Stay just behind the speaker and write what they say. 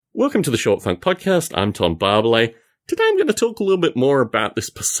Welcome to the Short Funk Podcast. I'm Tom Barbalet. Today I'm going to talk a little bit more about this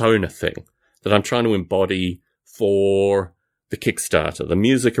persona thing that I'm trying to embody for the Kickstarter, the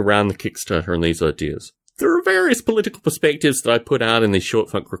music around the Kickstarter and these ideas. There are various political perspectives that I put out in these Short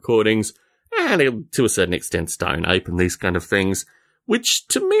Funk recordings, and to a certain extent Stone Ape and these kind of things, which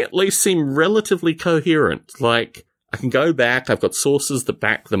to me at least seem relatively coherent. Like, I can go back, I've got sources that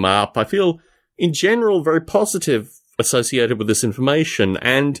back them up. I feel, in general, very positive associated with this information,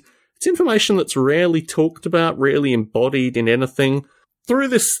 and it's information that's rarely talked about, rarely embodied in anything. Through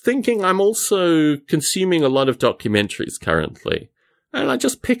this thinking, I'm also consuming a lot of documentaries currently, and I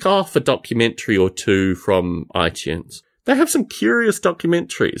just pick off a documentary or two from iTunes. They have some curious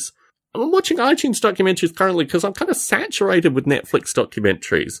documentaries. I'm watching iTunes documentaries currently because I'm kind of saturated with Netflix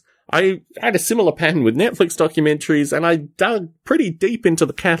documentaries. I had a similar pattern with Netflix documentaries, and I dug pretty deep into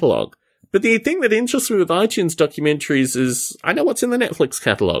the catalogue. But the thing that interests me with iTunes documentaries is I know what's in the Netflix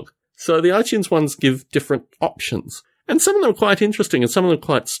catalogue. So the iTunes ones give different options. And some of them are quite interesting and some of them are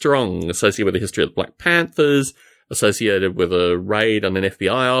quite strong, associated with the history of the Black Panthers, associated with a raid on an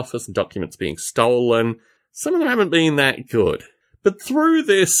FBI office and documents being stolen. Some of them haven't been that good. But through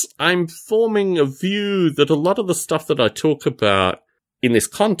this, I'm forming a view that a lot of the stuff that I talk about in this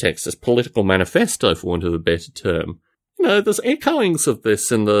context, this political manifesto, for want of a better term, you know, there's echoings of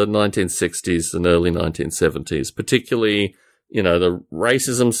this in the 1960s and early 1970s, particularly, you know, the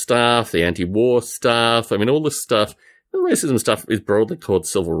racism stuff, the anti-war stuff. I mean, all this stuff, the racism stuff is broadly called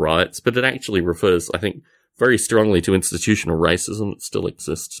civil rights, but it actually refers, I think, very strongly to institutional racism that still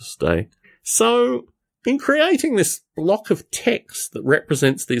exists to stay. So, in creating this block of text that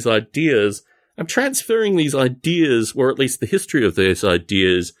represents these ideas, I'm transferring these ideas, or at least the history of these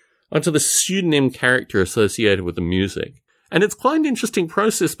ideas, onto the pseudonym character associated with the music. And it's quite an interesting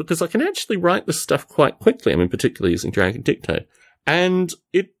process because I can actually write this stuff quite quickly. I mean, particularly using Dragon Dictate. And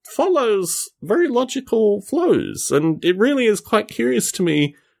it follows very logical flows. And it really is quite curious to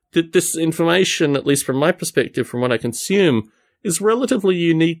me that this information, at least from my perspective, from what I consume, is relatively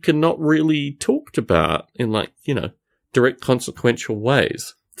unique and not really talked about in, like, you know, direct consequential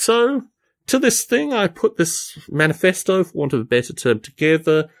ways. So, to this thing, I put this manifesto, for want of a better term,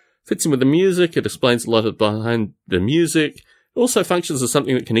 together. Fits in with the music. It explains a lot of behind the music. It also functions as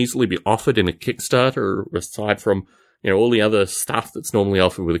something that can easily be offered in a Kickstarter, aside from, you know, all the other stuff that's normally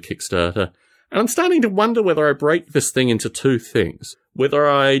offered with a Kickstarter. And I'm starting to wonder whether I break this thing into two things. Whether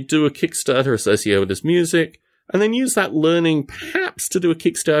I do a Kickstarter associated with this music, and then use that learning perhaps to do a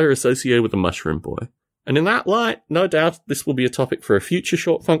Kickstarter associated with the Mushroom Boy. And in that light, no doubt this will be a topic for a future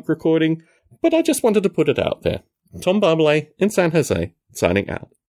Short Funk recording, but I just wanted to put it out there. Tom Barbalet in San Jose, signing out.